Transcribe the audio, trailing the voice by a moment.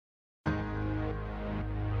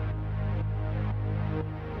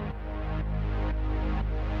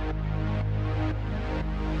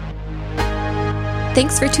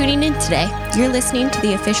Thanks for tuning in today. You're listening to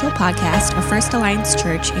the official podcast of First Alliance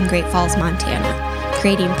Church in Great Falls, Montana,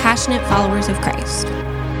 creating passionate followers of Christ.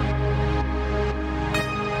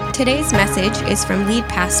 Today's message is from lead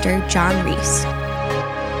pastor John Reese.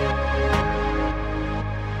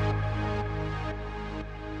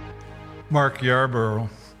 Mark Yarborough,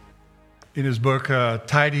 in his book,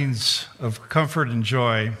 Tidings of Comfort and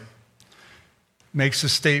Joy, makes a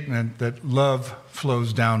statement that love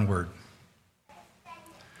flows downward.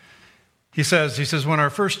 He says, when our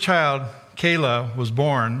first child, Kayla, was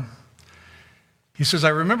born, he says, I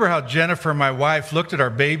remember how Jennifer, my wife, looked at our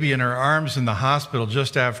baby in her arms in the hospital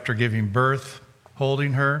just after giving birth,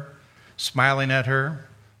 holding her, smiling at her,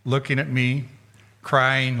 looking at me,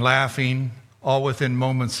 crying, laughing, all within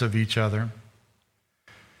moments of each other.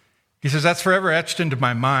 He says, that's forever etched into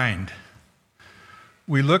my mind.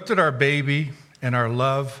 We looked at our baby and our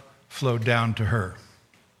love flowed down to her.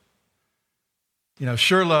 You know,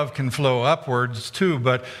 sure, love can flow upwards too,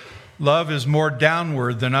 but love is more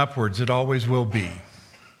downward than upwards. It always will be.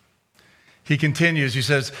 He continues, he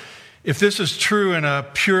says, if this is true in a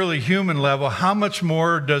purely human level, how much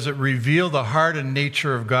more does it reveal the heart and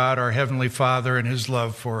nature of God, our Heavenly Father, and His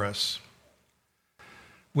love for us?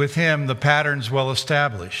 With Him, the pattern's well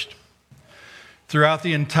established. Throughout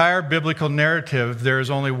the entire biblical narrative, there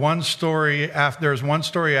is one story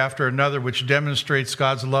after another which demonstrates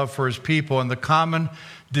God's love for His people, and the common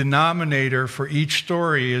denominator for each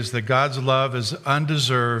story is that God's love is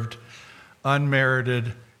undeserved,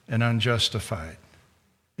 unmerited, and unjustified.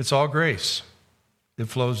 It's all grace. It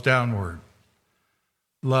flows downward.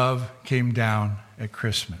 Love came down at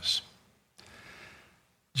Christmas.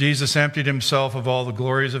 Jesus emptied Himself of all the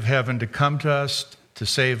glories of heaven to come to us, to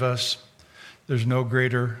save us. There's no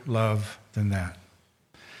greater love than that.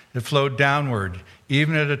 It flowed downward,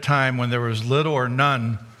 even at a time when there was little or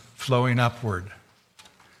none flowing upward.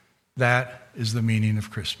 That is the meaning of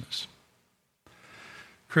Christmas.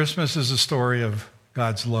 Christmas is a story of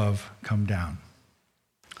God's love come down.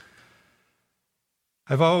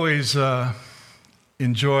 I've always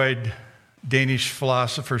enjoyed Danish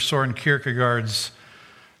philosopher Søren Kierkegaard's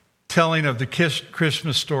telling of the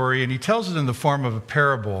Christmas story, and he tells it in the form of a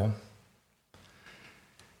parable.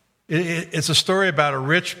 It's a story about a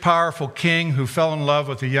rich, powerful king who fell in love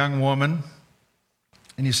with a young woman.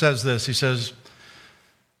 And he says this, he says,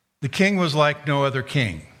 the king was like no other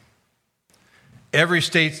king. Every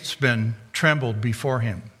statesman trembled before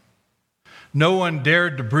him. No one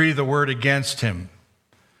dared to breathe a word against him,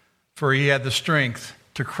 for he had the strength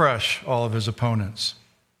to crush all of his opponents.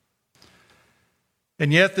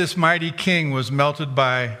 And yet this mighty king was melted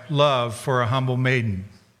by love for a humble maiden.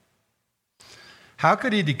 How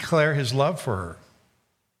could he declare his love for her?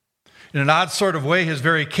 In an odd sort of way, his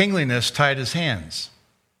very kingliness tied his hands.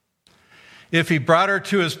 If he brought her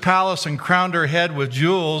to his palace and crowned her head with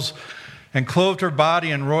jewels and clothed her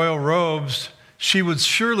body in royal robes, she would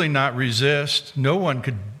surely not resist. No one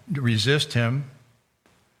could resist him.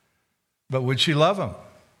 But would she love him?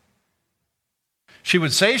 She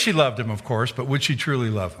would say she loved him, of course, but would she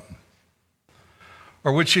truly love him?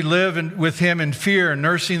 Or would she live with him in fear,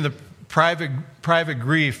 nursing the private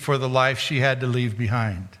grief for the life she had to leave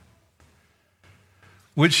behind?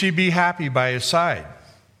 Would she be happy by his side?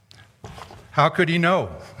 How could he know?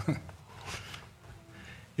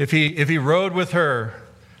 If he rode with her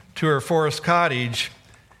to her forest cottage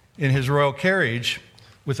in his royal carriage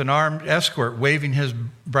with an armed escort waving his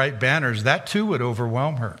bright banners, that too would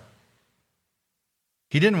overwhelm her.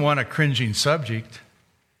 He didn't want a cringing subject.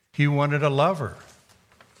 He wanted a lover.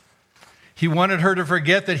 He wanted her to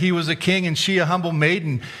forget that he was a king and she a humble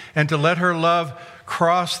maiden, and to let her love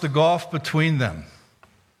cross the gulf between them.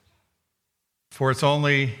 For it's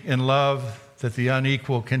only in love that the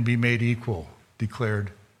unequal can be made equal, declared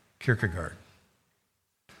Kierkegaard.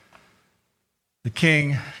 The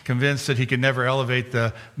king, convinced that he could never elevate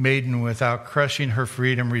the maiden without crushing her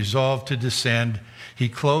freedom, resolved to descend. He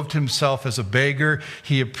clothed himself as a beggar.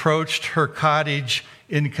 He approached her cottage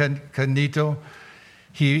incognito,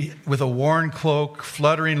 with a worn cloak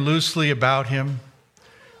fluttering loosely about him.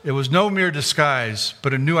 It was no mere disguise,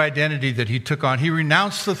 but a new identity that he took on. He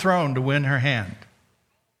renounced the throne to win her hand.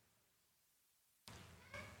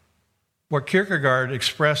 What Kierkegaard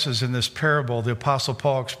expresses in this parable, the Apostle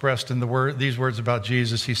Paul expressed in these words about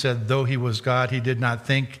Jesus. He said, though he was God, he did not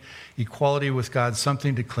think equality with God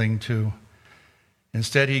something to cling to.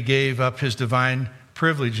 Instead, he gave up his divine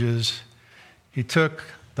privileges. He took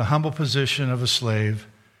the humble position of a slave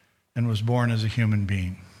and was born as a human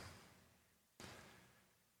being.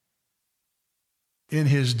 In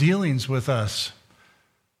his dealings with us,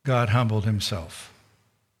 God humbled himself.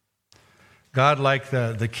 God, like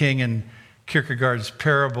the king in Kierkegaard's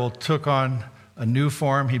parable, took on a new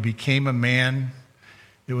form. He became a man.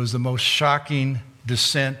 It was the most shocking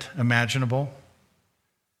descent imaginable.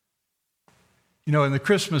 You know, in the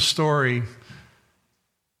Christmas story,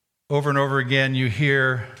 over and over again, you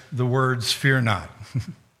hear the words, "Fear not."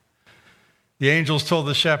 The angels told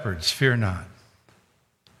the shepherds, "Fear not."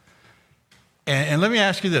 And let me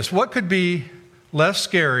ask you this. What could be less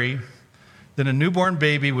scary than a newborn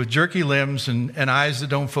baby with jerky limbs and eyes that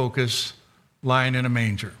don't focus lying in a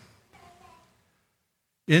manger?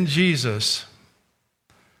 In Jesus,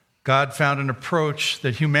 God found an approach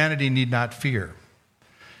that humanity need not fear.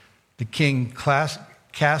 The king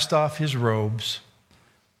cast off his robes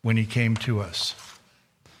when he came to us.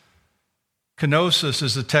 Kenosis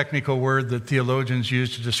is the technical word that theologians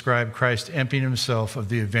use to describe Christ emptying himself of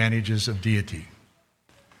the advantages of deity.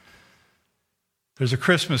 There's a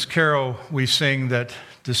Christmas carol we sing that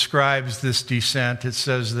describes this descent. It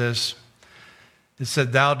says this. It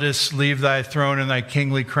said, "Thou didst leave thy throne and thy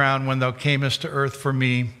kingly crown when thou camest to earth for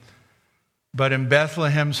me. But in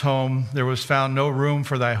Bethlehem's home there was found no room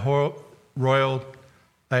for thy holy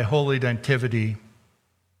nativity.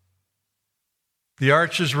 The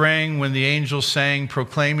arches rang when the angels sang,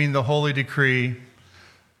 proclaiming the holy decree.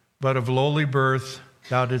 But of lowly birth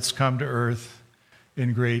thou didst come to earth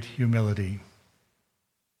in great humility."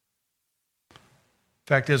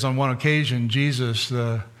 Fact is, on one occasion, Jesus,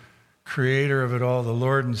 the creator of it all, the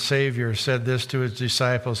Lord and Savior, said this to his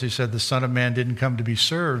disciples. He said, "The Son of Man didn't come to be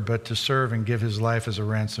served, but to serve and give his life as a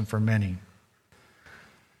ransom for many."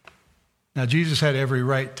 Now, Jesus had every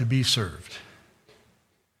right to be served.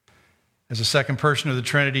 As the second person of the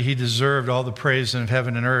Trinity, he deserved all the praise of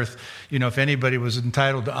heaven and earth. You know, if anybody was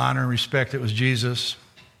entitled to honor and respect, it was Jesus.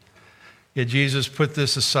 Yet Jesus put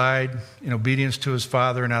this aside in obedience to his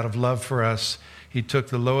Father, and out of love for us, he took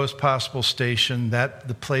the lowest possible station,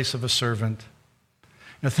 the place of a servant.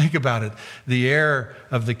 Now think about it. The heir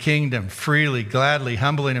of the kingdom, freely, gladly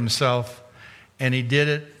humbling himself, and he did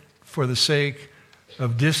it for the sake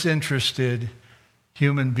of disinterested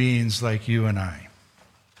human beings like you and I.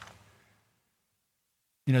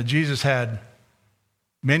 You know, Jesus had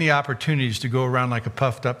many opportunities to go around like a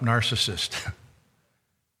puffed up narcissist.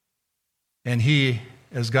 And he,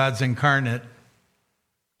 as God's incarnate,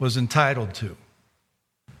 was entitled to.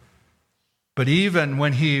 But even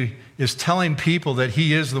when he is telling people that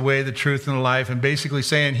he is the way, the truth, and the life, and basically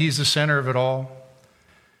saying he's the center of it all,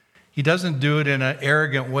 he doesn't do it in an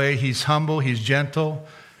arrogant way. He's humble, he's gentle,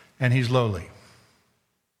 and he's lowly.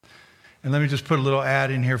 And let me just put a little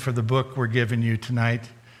ad in here for the book we're giving you tonight.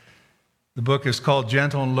 The book is called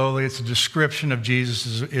Gentle and Lowly. It's a description of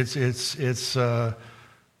Jesus. It's a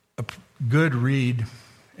good read,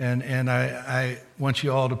 and I want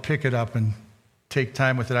you all to pick it up and take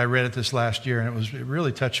time with it. I read it this last year, and it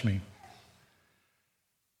really touched me.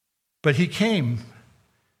 But he came.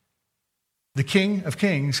 The King of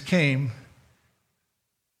Kings came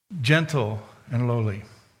gentle and lowly.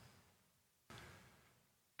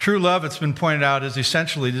 True love, it's been pointed out, is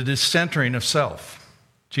essentially the decentering of self.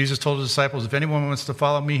 Jesus told his disciples, if anyone wants to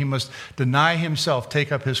follow me, he must deny himself,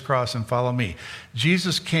 take up his cross, and follow me.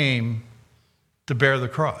 Jesus came to bear the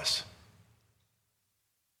cross.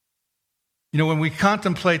 You know, when we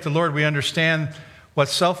contemplate the Lord, we understand what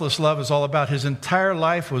selfless love is all about. His entire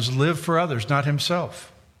life was lived for others, not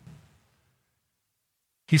himself.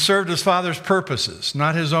 He served his Father's purposes,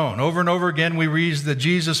 not his own. Over and over again, we read that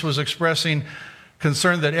Jesus was expressing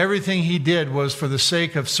concern that everything he did was for the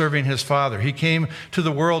sake of serving his Father. He came to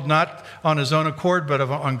the world not on his own accord, but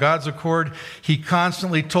on God's accord. He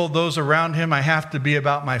constantly told those around him, I have to be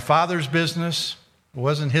about my Father's business. It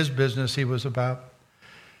wasn't his business he was about.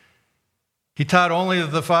 He taught only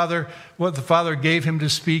of the Father, what the Father gave him to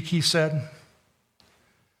speak, he said.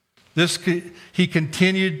 He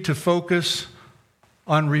continued to focus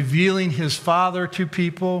on revealing his Father to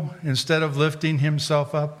people instead of lifting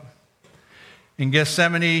himself up. In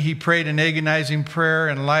Gethsemane, he prayed an agonizing prayer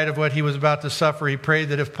in light of what he was about to suffer. He prayed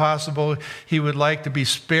that if possible, he would like to be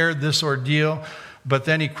spared this ordeal. But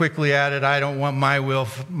then he quickly added, I don't want my will,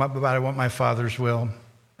 but I want my Father's will.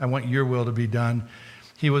 I want your will to be done.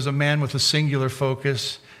 He was a man with a singular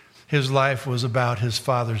focus. His life was about his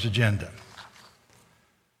Father's agenda.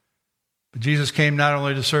 But Jesus came not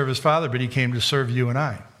only to serve his Father, but he came to serve you and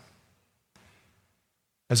I.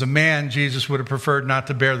 As a man, Jesus would have preferred not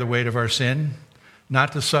to bear the weight of our sin,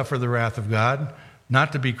 not to suffer the wrath of God,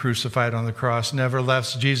 not to be crucified on the cross.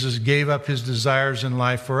 Nevertheless, Jesus gave up his desires in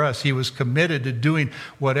life for us. He was committed to doing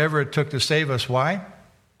whatever it took to save us. Why?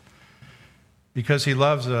 Because he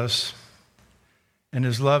loves us, and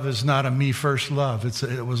his love is not a me-first love.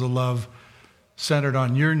 It was a love centered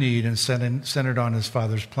on your need and centered on his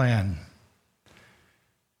Father's plan.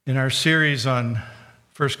 In our series on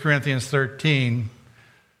 1 Corinthians 13,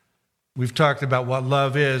 we've talked about what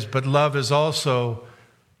love is, but love is also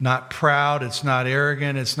not proud, it's not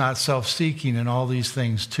arrogant, it's not self-seeking, and all these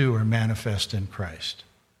things too are manifest in Christ.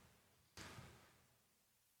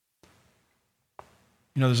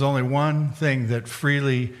 You know, there's only one thing that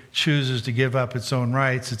freely chooses to give up its own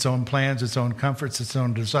rights, its own plans, its own comforts, its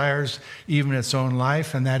own desires, even its own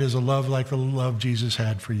life, and that is a love like the love Jesus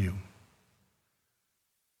had for you.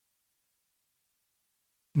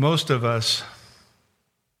 Most of us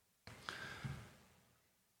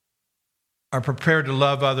are prepared to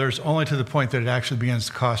love others only to the point that it actually begins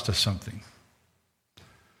to cost us something.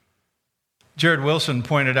 Jared Wilson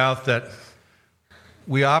pointed out that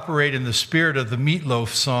we operate in the spirit of the Meatloaf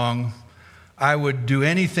song, I would do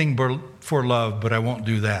anything for love, but I won't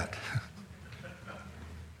do that.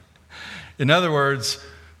 In other words,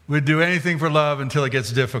 we'd do anything for love until it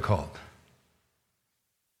gets difficult.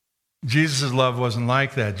 Jesus' love wasn't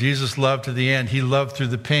like that. Jesus loved to the end. He loved through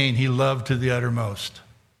the pain. He loved to the uttermost.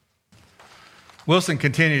 Wilson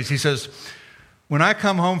continues, he says, when I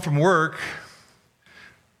come home from work,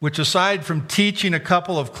 which aside from teaching a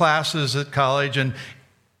couple of classes at college and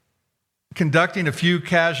conducting a few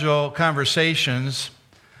casual conversations,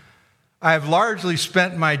 I have largely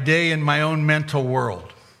spent my day in my own mental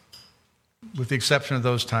world, with the exception of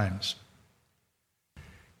those times.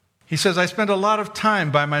 He says, I spend a lot of time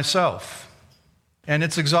by myself, and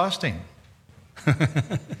it's exhausting.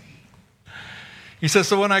 He says,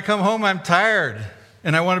 so when I come home, I'm tired,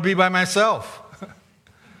 and I want to be by myself.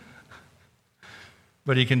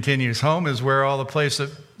 But he continues, home is where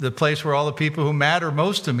the place where all the people who matter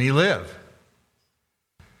most to me live.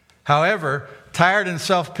 However, tired and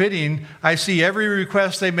self-pitying, I see every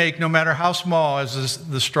request they make, no matter how small, as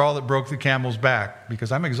the straw that broke the camel's back,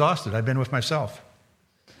 because I'm exhausted. I've been with myself.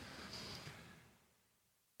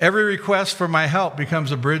 Every request for my help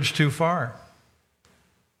becomes a bridge too far.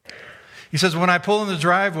 He says, when I pull in the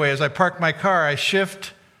driveway, as I park my car, I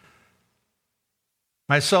shift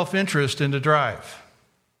my self-interest into drive.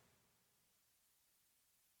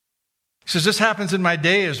 He says, this happens in my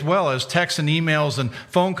day as well, as texts and emails and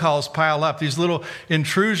phone calls pile up. These little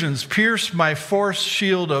intrusions pierce my force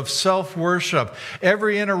shield of self-worship.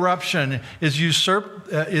 Every interruption is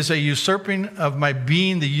a usurping of my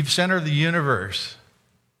being, the center of the universe.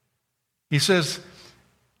 He says,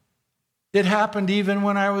 it happened even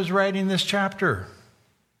when I was writing this chapter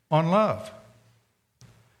on love.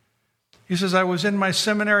 He says, I was in my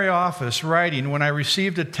seminary office writing when I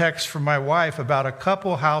received a text from my wife about a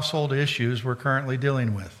couple household issues we're currently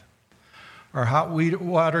dealing with. Our hot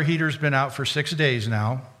water heater's been out for 6 days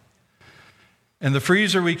now, and the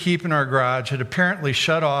freezer we keep in our garage had apparently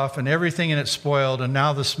shut off and everything in it spoiled, and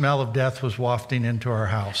now the smell of death was wafting into our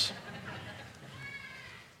house.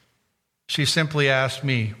 She simply asked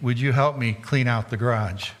me, would you help me clean out the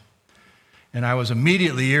garage? And I was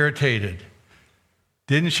immediately irritated.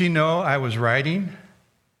 Didn't she know I was writing?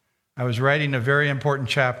 I was writing a very important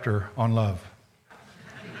chapter on love.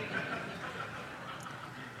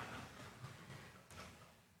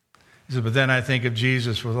 He said, but then I think of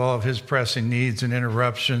Jesus with all of his pressing needs and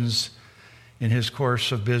interruptions in his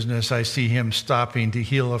course of business. I see him stopping to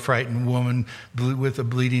heal a frightened woman with a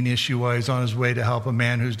bleeding issue while he's on his way to help a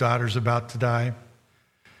man whose daughter's about to die.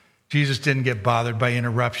 Jesus didn't get bothered by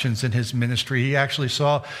interruptions in his ministry. He actually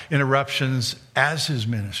saw interruptions as his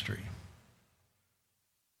ministry.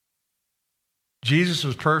 Jesus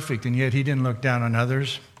was perfect, and yet he didn't look down on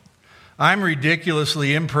others. I'm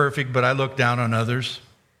ridiculously imperfect, but I look down on others.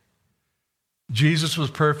 Jesus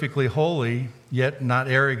was perfectly holy, yet not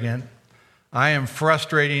arrogant. I am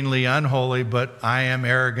frustratingly unholy, but I am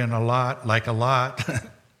arrogant a lot.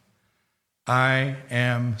 I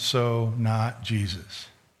am so not Jesus.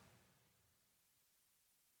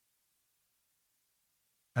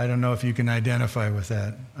 I don't know if you can identify with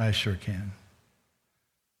that. I sure can.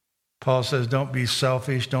 Paul says, don't be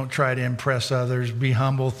selfish. Don't try to impress others. Be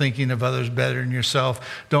humble, thinking of others better than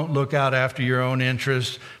yourself. Don't look out after your own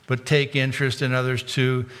interests, but take interest in others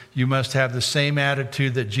too. You must have the same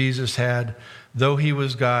attitude that Jesus had. Though he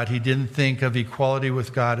was God, he didn't think of equality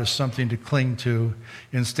with God as something to cling to.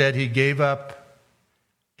 Instead, he gave up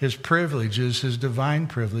his privileges, his divine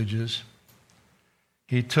privileges.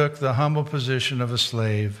 He took the humble position of a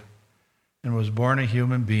slave and was born a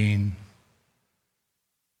human being.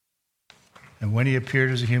 And when he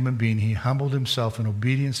appeared as a human being, he humbled himself in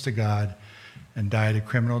obedience to God and died a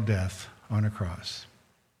criminal death on a cross.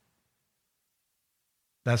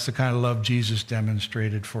 That's the kind of love Jesus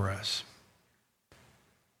demonstrated for us.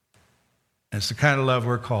 It's the kind of love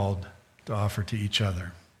we're called to offer to each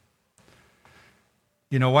other.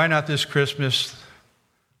 You know, why not this Christmas,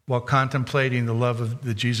 while contemplating the love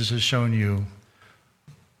that Jesus has shown you,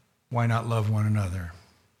 why not love one another?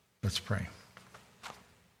 Let's pray.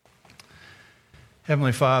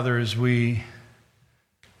 Heavenly Father, as we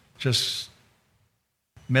just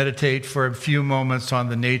meditate for a few moments on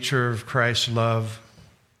the nature of Christ's love,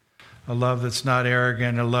 a love that's not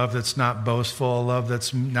arrogant, a love that's not boastful, a love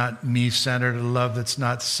that's not me-centered, a love that's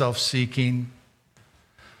not self-seeking,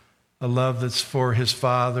 a love that's for his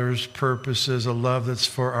Father's purposes, a love that's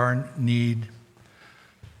for our need.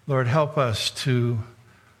 Lord, help us to,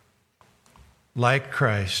 like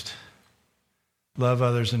Christ, love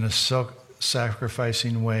others in a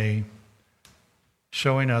self-sacrificing way,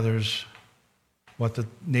 showing others what the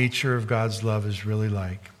nature of God's love is really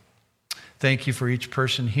like. Thank you for each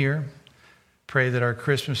person here. Pray that our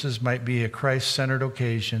Christmases might be a Christ-centered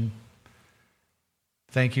occasion.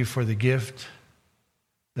 Thank you for the gift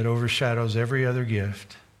that overshadows every other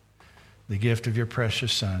gift, the gift of your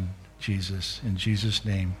precious Son, Jesus. In Jesus'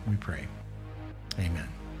 name we pray. Amen.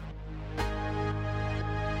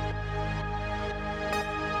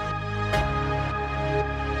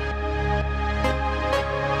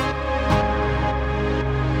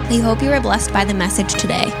 We hope you were blessed by the message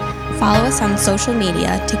today. Follow us on social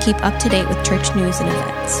media to keep up to date with church news and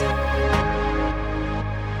events.